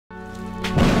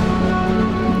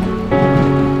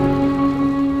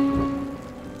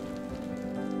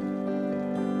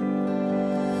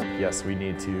yes, we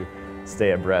need to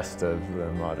stay abreast of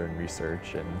the modern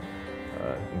research and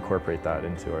incorporate that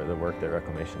into the work that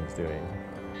Reclamation is doing.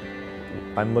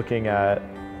 I'm looking at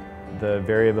the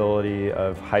variability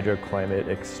of hydroclimate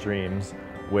extremes,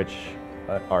 which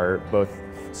are both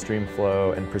stream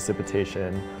flow and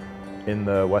precipitation in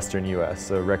the western US,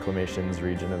 so Reclamation's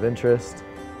region of interest,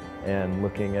 and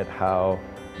looking at how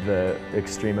the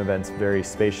extreme events vary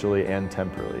spatially and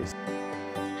temporally.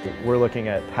 We're looking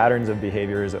at patterns of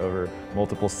behaviors over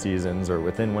multiple seasons or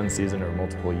within one season or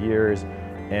multiple years,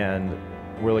 and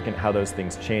we're looking at how those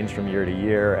things change from year to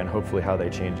year and hopefully how they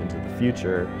change into the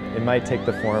future. It might take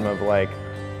the form of like,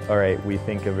 all right, we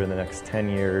think over the next 10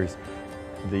 years,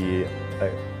 the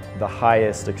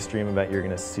highest extreme event you're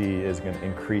going to see is going to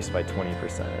increase by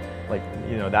 20%. Like,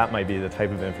 you know, that might be the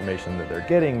type of information that they're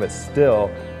getting, but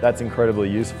still, that's incredibly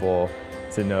useful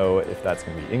to know if that's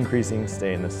going to be increasing,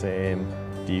 staying the same,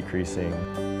 decreasing.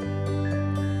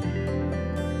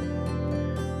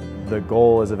 The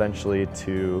goal is eventually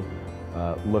to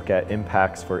look at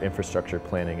impacts for infrastructure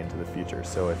planning into the future.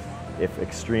 So if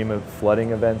extreme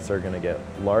flooding events are going to get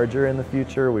larger in the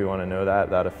future, we want to know that.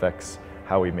 That affects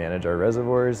how we manage our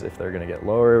reservoirs. If they're going to get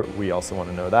lower, we also want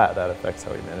to know that. That affects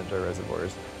how we manage our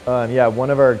reservoirs. Yeah,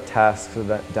 one of our tasks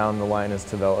down the line is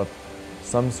to develop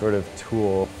some sort of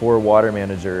tool for water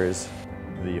managers.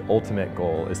 The ultimate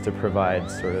goal is to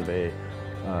provide sort of a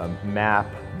map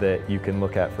that you can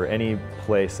look at for any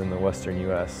place in the western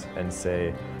US and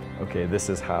say, okay, this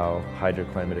is how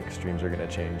hydroclimate extremes are going to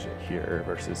change here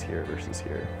versus here versus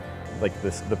here. Like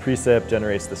this, the precip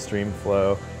generates the stream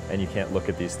flow, and you can't look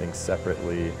at these things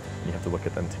separately. You have to look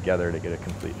at them together to get a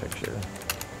complete picture.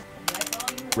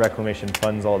 Reclamation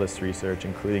funds all this research,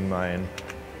 including mine,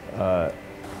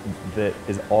 that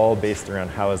is all based around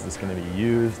how is this going to be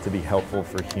used to be helpful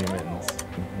for humans.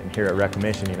 And here at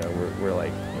Reclamation, you know, we're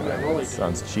like, you know, it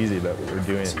sounds cheesy, but we're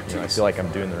doing, you know, I feel like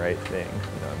I'm doing the right thing.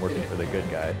 You know, I'm working for the good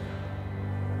guy.